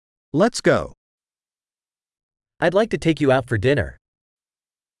Let's go. I'd like to take you out for dinner.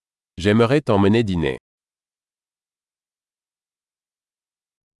 J'aimerais t'emmener dîner.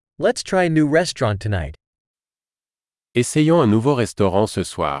 Let's try a new restaurant tonight. Essayons un nouveau restaurant ce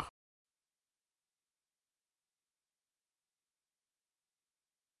soir.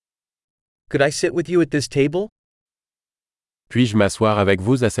 Could I sit with you at this table? Puis-je m'asseoir avec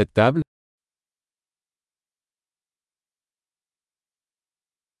vous à cette table?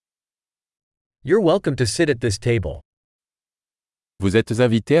 You're welcome to sit at this table. Vous êtes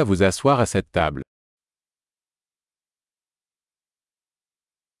invité à vous asseoir à cette table.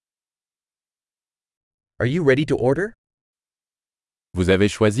 Are you ready to order? Vous avez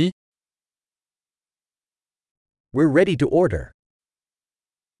choisi? We're ready to order.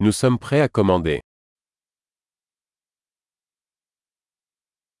 Nous sommes prêts à commander.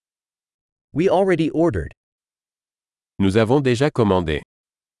 We already ordered. Nous avons déjà commandé.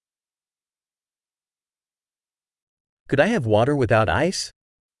 Could I have water without ice?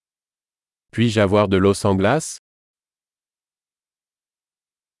 Puis-je avoir de l'eau sans glace?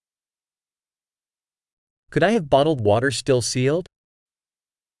 Could I have bottled water still sealed?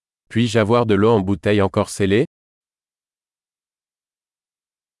 Puis-je avoir de l'eau en bouteille encore scellée?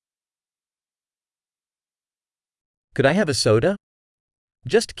 Could I have a soda?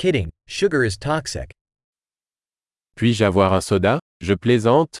 Just kidding, sugar is toxic. Puis-je avoir un soda? Je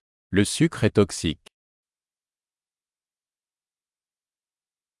plaisante, le sucre est toxique.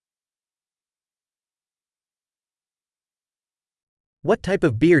 What type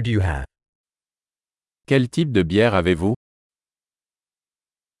of beer do you have? Quel type de bière avez-vous?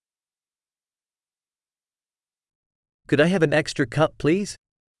 Could I have an extra cup, please?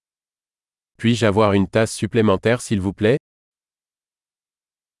 Puis-je avoir une tasse supplémentaire s'il vous plaît?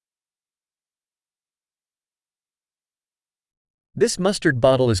 This mustard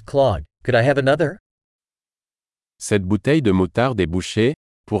bottle is clogged. Could I have another? Cette bouteille de moutarde est bouchée,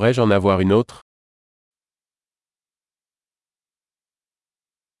 pourrais-je en avoir une autre?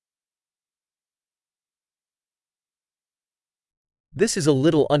 This is a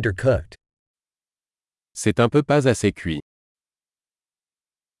little undercooked. C'est un peu pas assez cuit.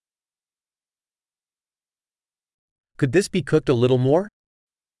 Could this be cooked a little more?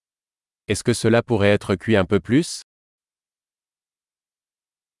 Est-ce que cela pourrait être cuit un peu plus?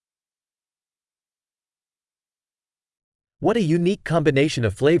 What a unique combination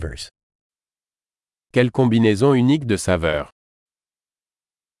of flavors. Quelle combinaison unique de saveurs.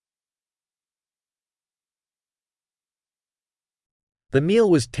 The meal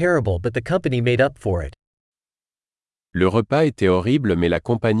was terrible, but the company made up for it. Le repas était horrible mais la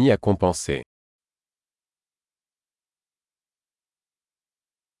compagnie a compensé.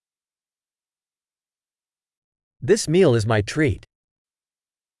 This meal is my treat.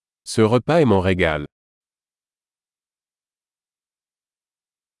 Ce repas est mon régal.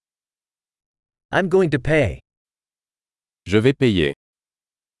 I'm going to pay. Je vais payer.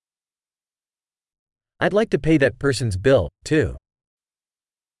 I'd like to pay that person's bill, too.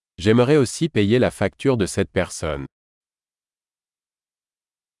 J'aimerais aussi payer la facture de cette personne.